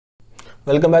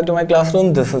Welcome back to my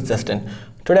classroom. This is Justin.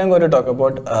 Today I'm going to talk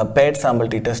about paired sample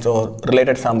t-test or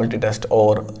related sample t-test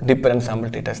or dependent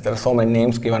sample t-test. There are so many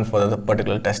names given for the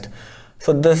particular test.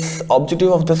 So this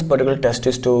objective of this particular test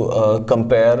is to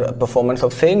compare performance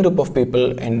of same group of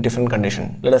people in different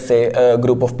condition. Let us say a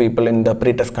group of people in the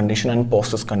pre-test condition and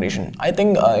post-test condition. I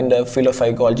think in the field of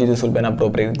psychology this will be an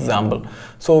appropriate example.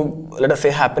 So let us say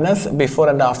happiness before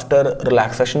and after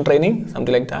relaxation training,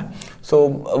 something like that. So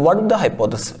what is the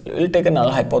hypothesis? We'll take a null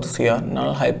hypothesis here.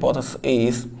 Null hypothesis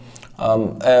is I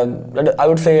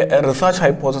would say a research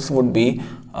hypothesis would be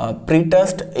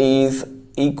pre-test is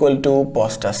equal to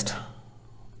post-test.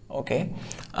 Okay,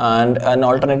 and an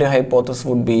alternative hypothesis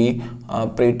would be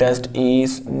pre-test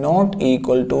is not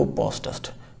equal to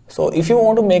post-test. So if you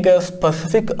want to make a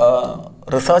specific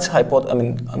research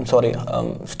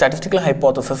hypothesis, statistical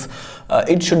hypothesis,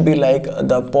 it should be like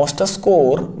the post-test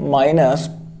score minus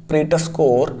pre-test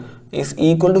score is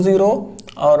equal to 0,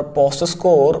 or post-test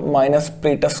score minus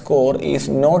pre-test score is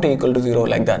not equal to 0,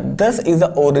 like that. This is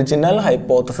the original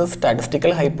hypothesis,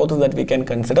 statistical hypothesis that we can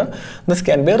consider. This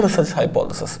can be a research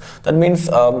hypothesis. That means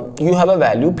you have a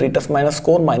value pre-test minus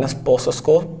score minus post-test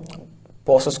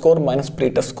score minus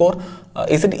pre-test score.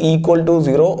 Is it equal to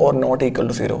 0 or not equal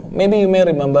to 0? Maybe you may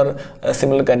remember a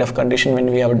similar kind of condition when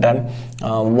we have done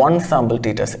one sample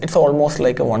t-test. It's almost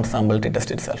like a one sample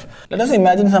t-test itself. Let us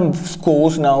imagine some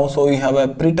scores now. So you have a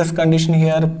pre-test condition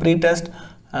here, pre-test,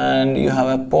 and you have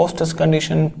a post-test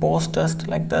condition, post-test,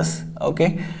 like this.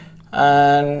 Okay,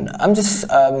 and I'm just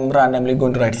randomly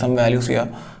going to write some values here.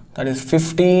 That is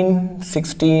 15,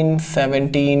 16,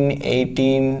 17,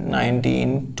 18,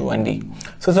 19, 20.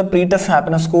 So the pre-test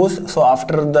happiness scores. So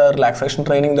after the relaxation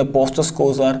training, the post-test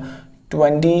scores are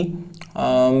 20,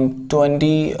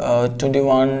 20,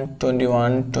 21,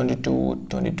 21, 22,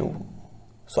 22.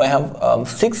 So I have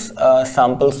six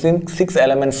samples, six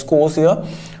element scores here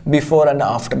before and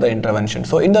after the intervention.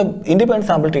 So in the independent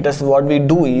sample t-test, what we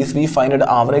do is we find an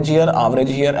average here,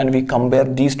 and we compare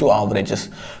these two averages.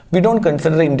 We don't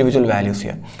consider individual values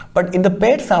here. But in the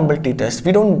paired sample t-test,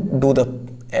 we don't do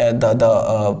the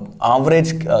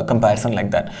average comparison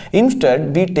like that.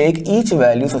 Instead, we take each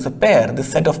values as a pair, this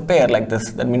set of pair like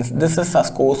this. That means this is a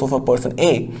scores of a person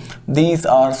A, these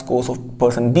are scores of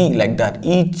person B, like that.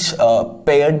 Each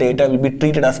pair data will be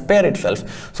treated as pair itself.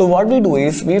 So what we do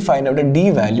is we find out a D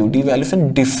value. D value is a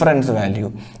difference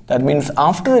value. That means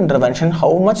after intervention,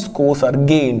 how much scores are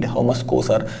gained, how much scores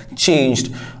are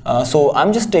changed. So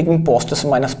I'm just taking post-test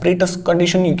minus pre-test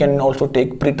condition. You can also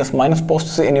take pre-test minus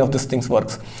post-test, any of these things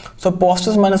works. So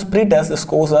post-test minus pre-test, the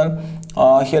scores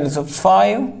are here is a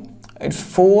 5, it's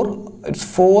 4, it's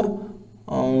 4,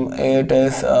 it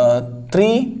is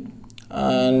 3,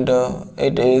 and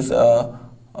it is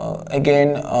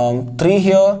again 3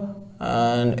 here,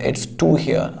 and it's 2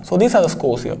 here. So these are the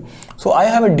scores here. So I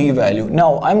have a D value.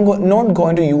 Now I'm not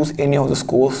going to use any of the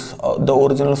scores, the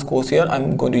original scores here.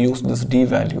 I'm going to use this D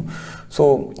value.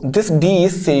 So this D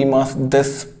is same as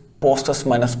this post-test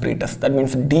minus pre-test. That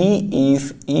means D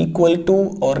is equal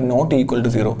to or not equal to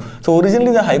 0. So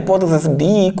originally the hypothesis is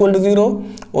D equal to 0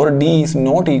 or D is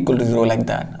not equal to 0, like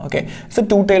that. Okay, it's a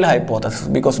two-tailed hypothesis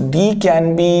because D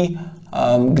can be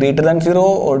greater than 0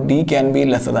 or D can be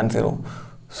lesser than 0.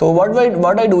 So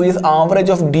what I do is average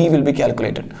of D will be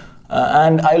calculated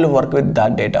and I will work with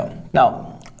that data.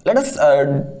 Now let us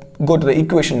go to the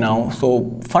equation now.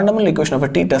 So fundamental equation of a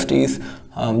t-test is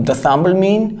the sample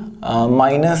mean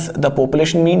minus the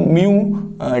population mean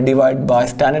mu divided by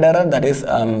standard error, that is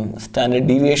standard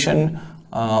deviation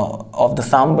of the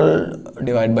sample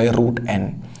divided by root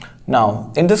n.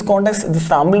 Now in this context, the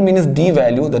sample mean is D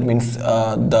value. That means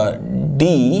the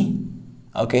D,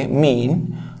 okay,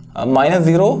 mean minus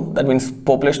 0, that means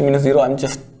population mean is 0. I'm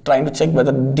just trying to check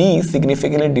whether D is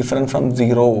significantly different from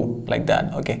 0, like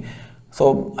that. Okay,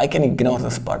 so I can ignore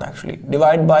this part actually.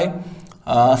 Divide by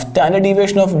standard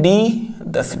deviation of D,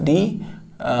 that's D,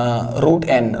 root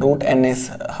n. Root n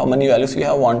is how many values we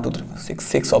have? 1, 2, 3, 4,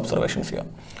 6 observations here,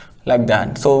 like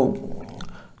that. So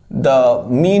the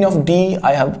mean of D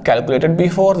I have calculated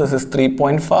before. This is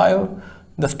 3.5.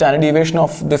 The standard deviation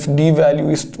of this D value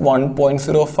is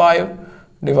 1.05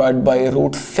 divided by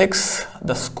root 6.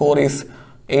 The score is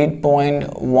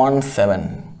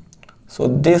 8.17. So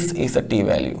this is the T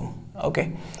value.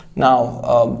 Okay, now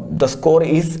the score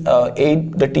is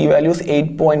the T value is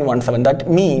 8.17. that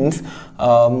means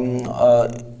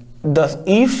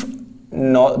if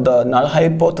the null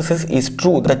hypothesis is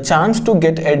true, the chance to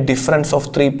get a difference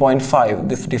of 3.5,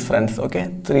 this difference, okay,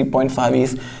 3.5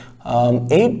 is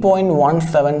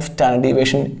 8.17 standard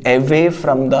deviation away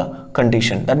from the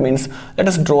condition. That means let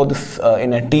us draw this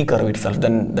in a T curve itself,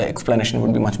 then the explanation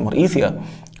would be much more easier.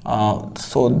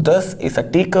 So this is a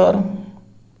T curve,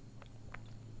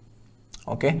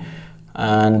 okay,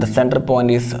 and the center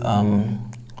point is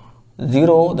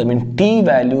 0, that means T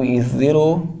value is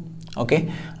 0,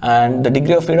 okay, and the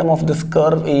degree of freedom of this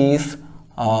curve is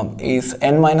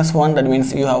n minus 1, that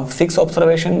means you have 6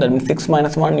 observation, that means 6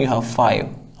 minus 1 you have 5,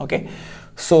 okay.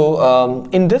 So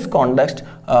in this context,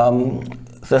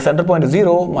 the center point is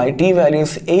 0, my T value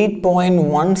is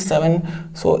 8.17,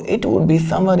 so it would be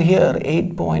somewhere here,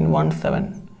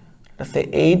 8.17. Let's say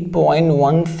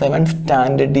 8.17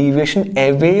 standard deviation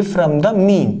away from the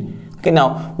mean. Okay,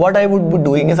 now what I would be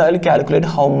doing is I will calculate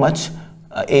how much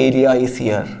area is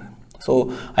here.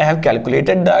 So I have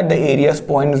calculated that the area is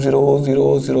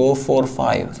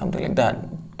 0.00045, something like that.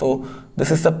 So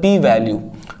this is the p value.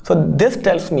 So this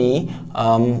tells me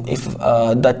if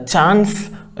the chance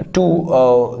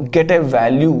to get a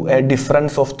value, a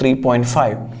difference of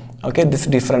 3.5. Okay, this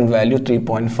different value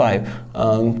 3.5,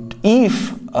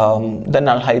 if the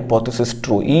null hypothesis is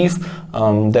true, if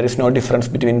there is no difference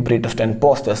between pre-test and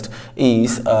post-test,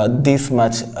 is this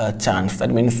much chance.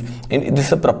 That means this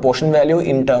is a proportion value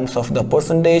in terms of the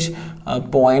percentage,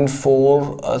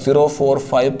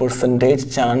 0.4045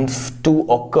 percentage chance to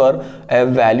occur a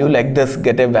value like this,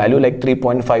 get a value like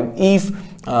 3.5 if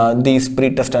these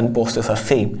pre-test and post-test are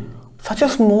same. Such a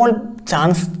small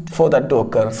chance for that to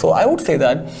occur. So I would say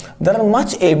that there are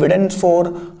much evidence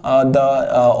for the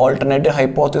alternative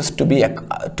hypothesis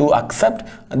to accept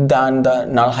than the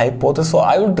null hypothesis. So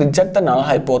I would reject the null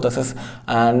hypothesis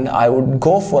and I would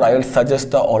suggest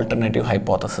the alternative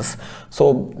hypothesis.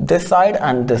 So this side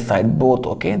and this side both,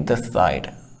 okay, this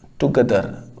side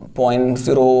together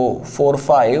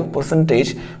 0.045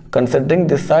 percentage, considering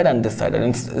this side and this side,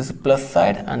 and is plus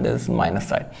side and this is minus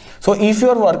side. So if you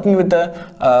are working with the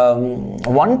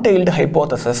one-tailed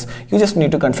hypothesis, you just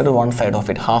need to consider one side of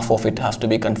it, half of it has to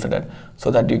be considered, so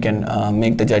that you can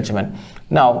make the judgment.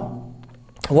 Now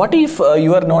what if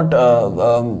you are not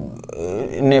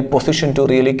in a position to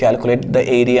really calculate the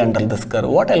area under this curve?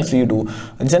 What else you do?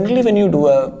 Generally, when you do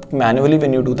manually,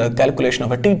 when you do the calculation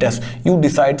of a t-test, you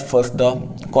decide first the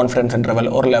confidence interval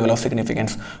or level of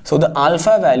significance. So the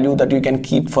alpha value that you can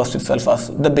keep first itself as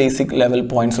the basic level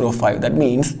 0.05. That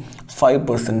means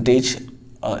 5%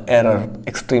 error,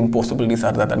 extreme possibilities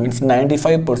are that means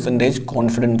 95%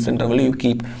 confidence interval you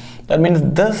keep. That means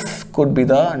this could be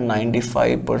the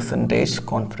 95%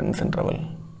 confidence interval.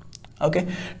 Okay,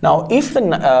 now if the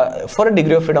for a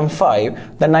degree of freedom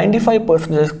 5, the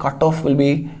 95% cutoff will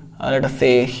be let us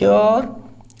say here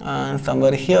and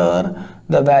somewhere here.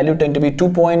 The value tend to be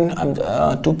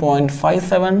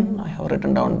 2.57. I have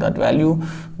written down that value.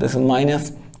 This is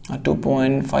minus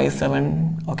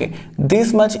 2.57. okay,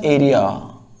 this much area,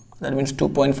 that means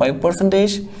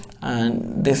 2.5%,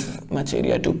 and this much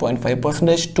area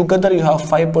 2.5%. Together you have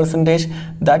 5%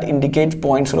 that indicates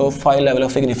 0.05 level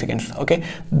of significance. Okay,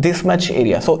 this much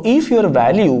area. So if your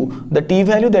value, the t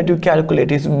value that you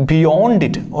calculate is beyond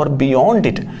it or beyond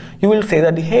it, you will say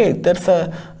that hey, there's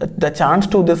the chance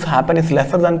to this happen is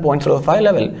lesser than 0.05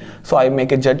 level. So I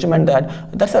make a judgment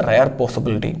that that's a rare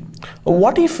possibility.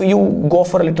 What if you go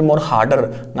for a little more harder,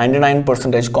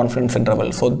 99% confidence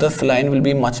interval? So this line will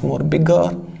be much more bigger.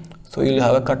 So you'll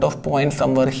have a cutoff point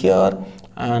somewhere here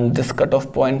and this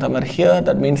cutoff point somewhere here.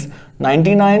 That means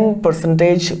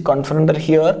 99% confidence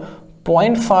here,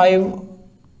 0.5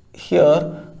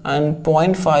 here and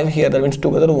 0.5 here. That means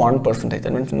together 1%.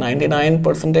 That means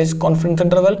 99% confidence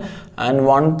interval and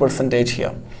 1%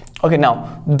 here. Okay,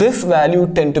 now this value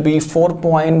tend to be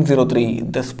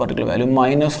 4.03, this particular value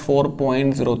minus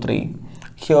 4.03.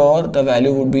 Here the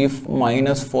value would be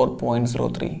minus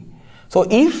 4.03. So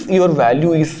if your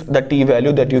value is the t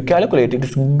value that you calculate, it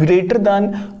is greater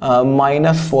than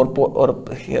minus 4 or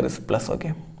here is plus,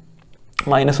 okay,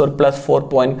 minus or plus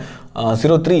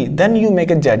 4.03, then you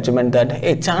make a judgment that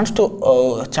a chance to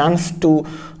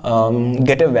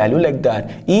get a value like that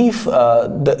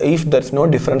if there's no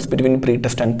difference between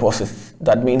pre-test and post-test,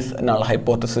 that means null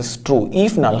hypothesis is true.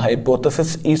 If null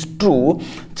hypothesis is true,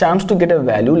 chance to get a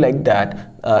value like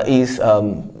that is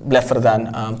lesser than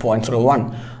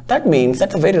 0.01. That means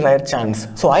that's a very rare chance.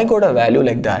 So I got a value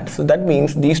like that. So that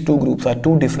means these two groups are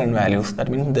two different values. That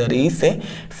means there is a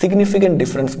significant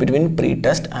difference between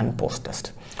pre-test and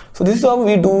post-test. So this is how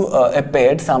we do a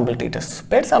paired sample t-test.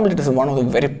 Paired sample t-test is one of the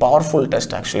very powerful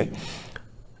tests actually.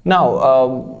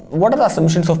 Now, what are the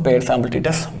assumptions of paired sample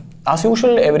t-test? As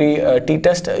usual, every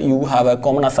t-test you have a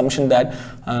common assumption that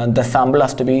the sample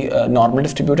has to be normally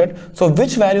distributed. So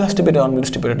which value has to be normally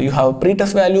distributed? You have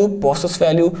pre-test value, post-test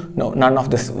value? No, none of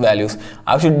these values.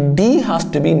 Actually, D has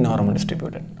to be normally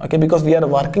distributed. Okay, because we are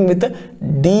working with the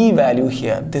D value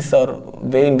here. This is our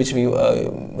way in which we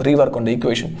rework on the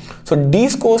equation. So D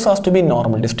scores has to be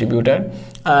normally distributed,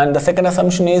 and the second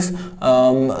assumption is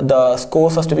the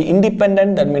scores has to be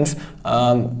independent. That means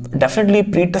definitely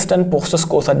pre-test and post-test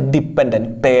scores are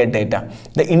dependent paired data.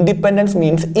 The independence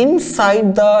means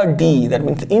inside the D, that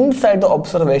means inside the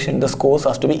observation the scores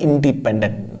has to be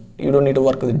independent. You don't need to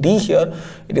work with D here.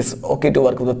 It is okay to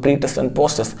work with the pre-test and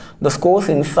post-test. The scores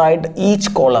inside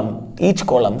each column,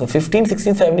 so 15,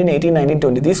 16, 17, 18, 19,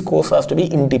 20, these scores has to be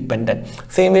independent.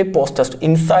 Same way post-test,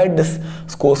 inside this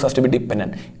scores has to be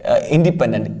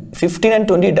independent. 15 and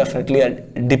 20 definitely are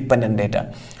dependent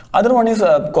data. Other one is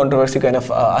a controversy kind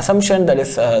of assumption, that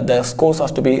is the scores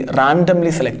has to be randomly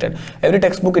selected. Every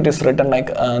textbook it is written like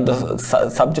the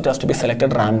subject has to be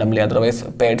selected randomly, otherwise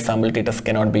paired sample t-test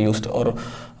cannot be used, or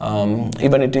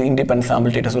even independent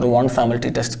sample t-test or one sample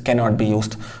t-test cannot be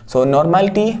used. So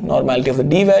normality of the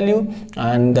D value,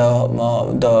 and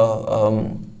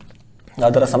the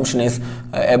other assumption is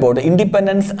about the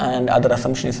independence, and other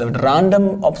assumption is about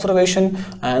random observation,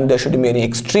 and there should be any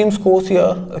extreme scores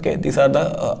here. Okay, these are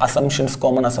the assumptions,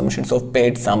 common assumptions of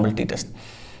paired sample t-test.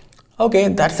 Okay,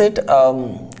 that's it.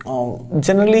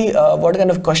 Generally, what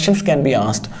kind of questions can be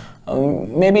asked?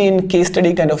 Maybe in case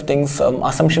study kind of things,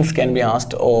 assumptions can be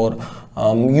asked, or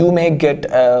you may get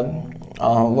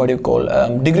what do you call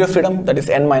degree of freedom, that is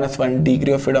n-1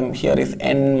 degree of freedom. Here is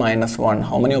n-1.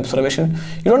 How many observation?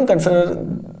 You don't consider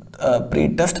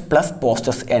pre-test plus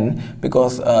post-test n,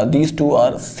 because these two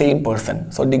are same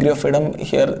person. So degree of freedom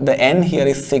here, the n here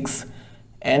is 6.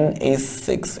 N is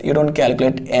 6. You don't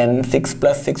calculate n 6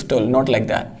 plus 6 12, not like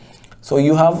that. So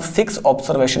you have 6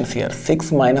 observations here.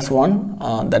 6 minus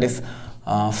 1, that is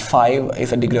 5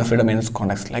 is a degree of freedom in this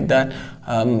context, like that.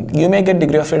 You may get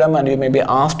degree of freedom and you may be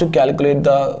asked to calculate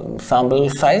the sample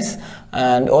size,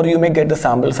 and or you may get the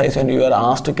sample size and you are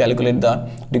asked to calculate the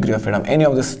degree of freedom. Any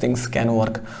of these things can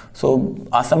work. So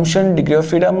assumption, degree of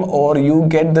freedom, or you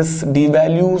get this D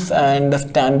values and the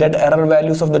standard error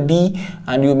values of the D,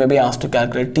 and you may be asked to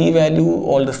calculate T value.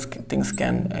 All these things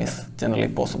is generally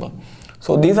possible.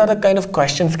 So these are the kind of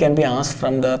questions can be asked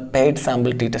from the paired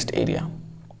sample t-test area.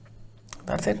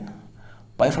 That's it.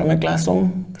 Bye from my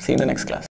classroom. See you in the next class.